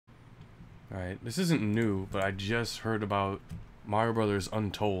Alright, this isn't new, but I just heard about Mario Brothers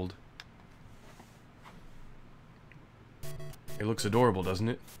Untold. It looks adorable, doesn't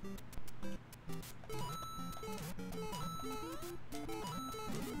it?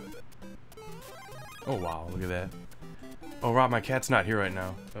 Oh wow, look at that. Oh Rob, my cat's not here right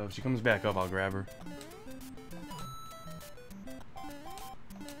now. If she comes back up, I'll grab her.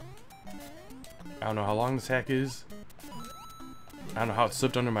 I don't know how long this hack is. I don't know how it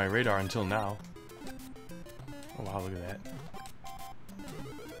slipped under my radar until now. Oh wow, look at that.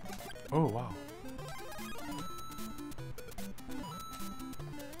 Oh wow.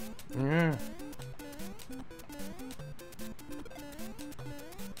 Yeah.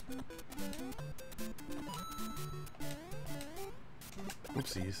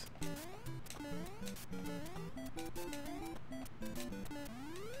 Oopsies.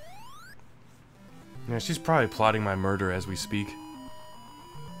 Yeah, she's probably plotting my murder as we speak.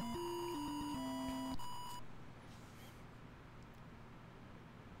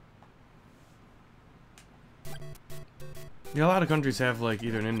 Yeah, a lot of countries have like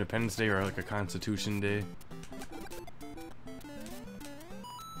either an Independence Day or like a Constitution Day.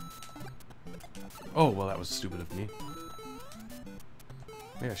 Oh, well that was stupid of me.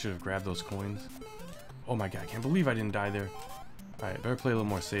 Maybe I should have grabbed those coins. Oh my god, I can't believe I didn't die there. Alright, better play a little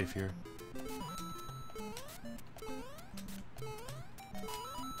more safe here.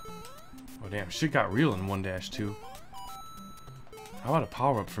 Oh damn, shit got real in 1-2. How about a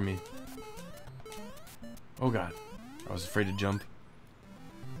power-up for me? Oh god. I was afraid to jump.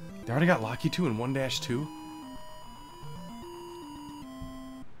 They already got Locky 2 in 1-2?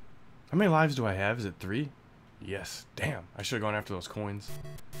 How many lives do I have? Is it 3? Yes. Damn. I should have gone after those coins.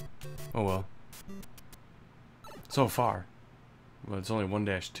 Oh well. So far. Well, it's only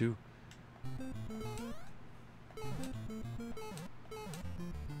 1-2.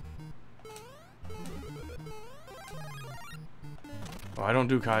 Oh, I don't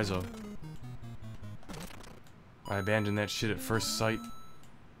do Kaizo. I abandoned that shit at first sight.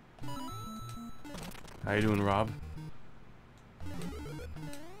 How you doing, Rob?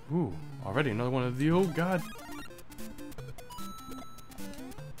 Ooh, already another one of the... Oh, God.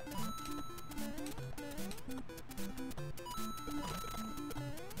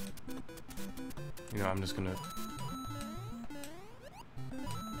 You know, I'm just gonna...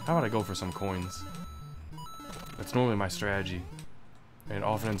 How about I go for some coins? That's normally my strategy. And it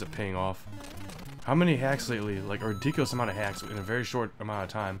often ends up paying off. How many hacks lately? Like a ridiculous amount of hacks in a very short amount of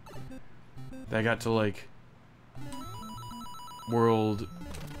time. That I got to like World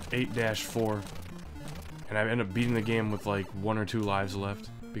 8-4. And I ended up beating the game with like 1 or 2 lives left.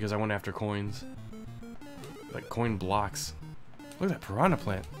 Because I went after coins. Like coin blocks. Look at that piranha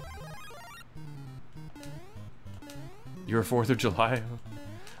plant. Your 4th of July?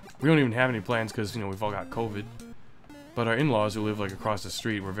 We don't even have any plans because, you know, we've all got COVID. But our in-laws who live like across the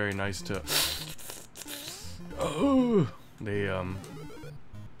street were very nice to... Oh, they, oh,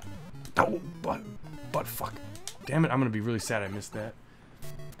 butt fuck. Damn it, I'm gonna be really sad I missed that.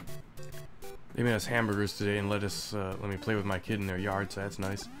 They made us hamburgers today and let me play with my kid in their yard, so that's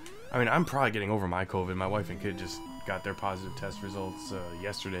nice. I mean, I'm probably getting over my COVID. My wife and kid just got their positive test results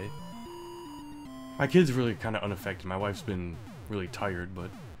yesterday. My kid's really kind of unaffected. My wife's been really tired,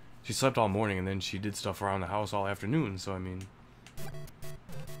 but she slept all morning and then she did stuff around the house all afternoon, so I mean...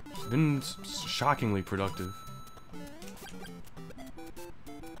 She's been shockingly productive.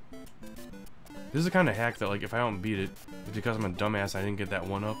 This is the kind of hack that, like, if I don't beat it, it's because I'm a dumbass I didn't get that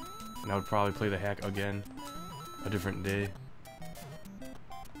one up, and I would probably play the hack again a different day.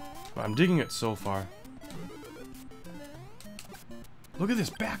 But I'm digging it so far. Look at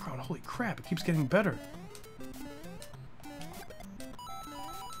this background, holy crap, it keeps getting better.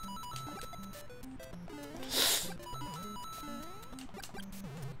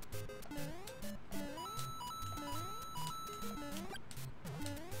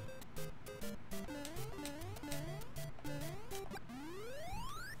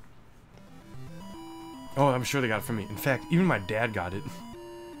 Oh, I'm sure they got it from me. In fact, even my dad got it.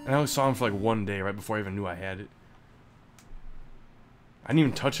 And I only saw him for like 1 day, right before I even knew I had it. I didn't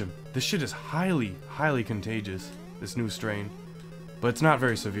even touch him. This shit is highly, highly contagious, this new strain. But it's not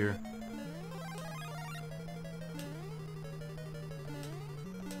very severe.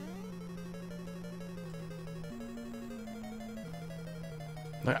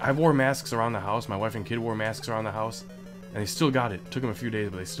 Like, I wore masks around the house. My wife and kid wore masks around the house. And they still got it. Took them a few days,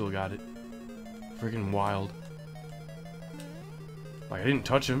 but they still got it. Freaking wild. Like, I didn't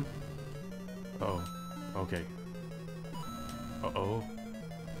touch him. Uh-oh. Okay. Uh-oh.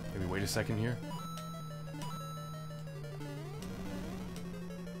 Maybe wait a second here.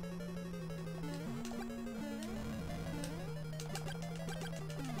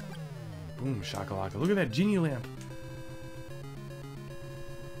 Boom, shakalaka. Look at that genie lamp.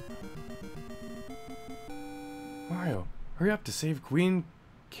 Mario, hurry up to save Queen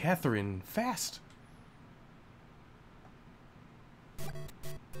Catherine fast.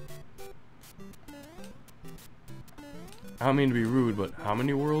 I don't mean to be rude, but how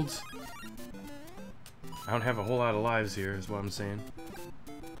many worlds? I don't have a whole lot of lives here, is what I'm saying.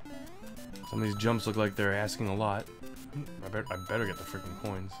 Some of these jumps look like they're asking a lot. I better get the freaking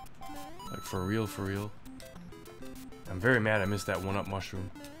coins. Like, for real, for real. I'm very mad I missed that one-up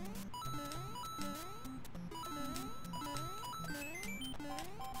mushroom.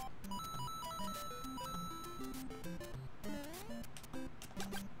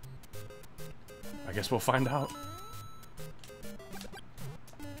 I guess we'll find out.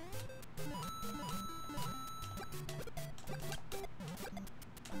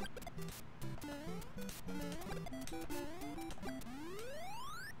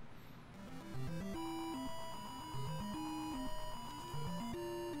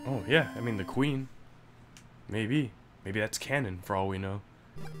 Oh, yeah, I mean the queen. Maybe. Maybe that's canon, for all we know.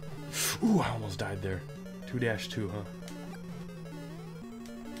 Ooh, I almost died there. 2-2, huh?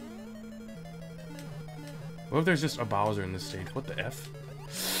 What if there's just a Bowser in this stage? What the F?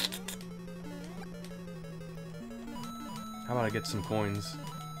 How about I get some coins?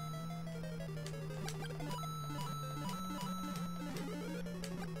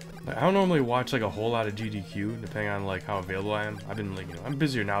 I don't normally watch like a whole lot of GDQ, depending on like how available I am. I've been like, I'm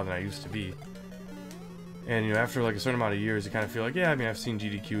busier now than I used to be. And after like a certain amount of years, you kind of feel like, yeah, I mean, I've seen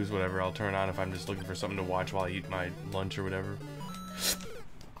GDQs, whatever. I'll turn on if I'm just looking for something to watch while I eat my lunch or whatever.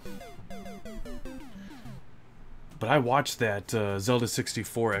 But I watched that Zelda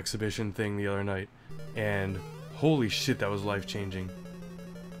 64 exhibition thing the other night, and holy shit, that was life-changing.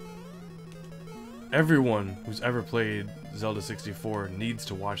 Everyone who's ever played Zelda 64 needs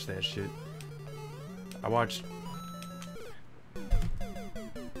to watch that shit. I watched...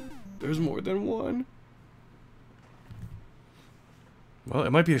 There's more than one. Well,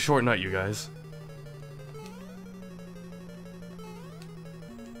 it might be a short night, you guys.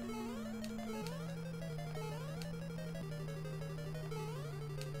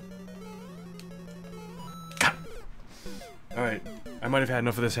 Alright, I might have had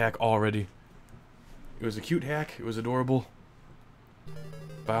enough of this hack already. It was a cute hack, it was adorable.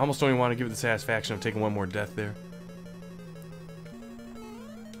 But I almost don't even want to give it the satisfaction of taking one more death there.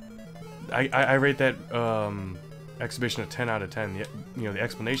 I rate that exhibition a 10 out of 10. The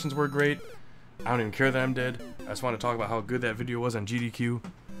explanations were great. I don't even care that I'm dead. I just want to talk about how good that video was on GDQ.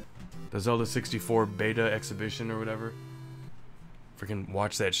 The Zelda 64 beta exhibition or whatever. Freaking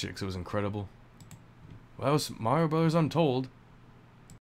watch that shit because it was incredible. Well, that was Mario Brothers Untold.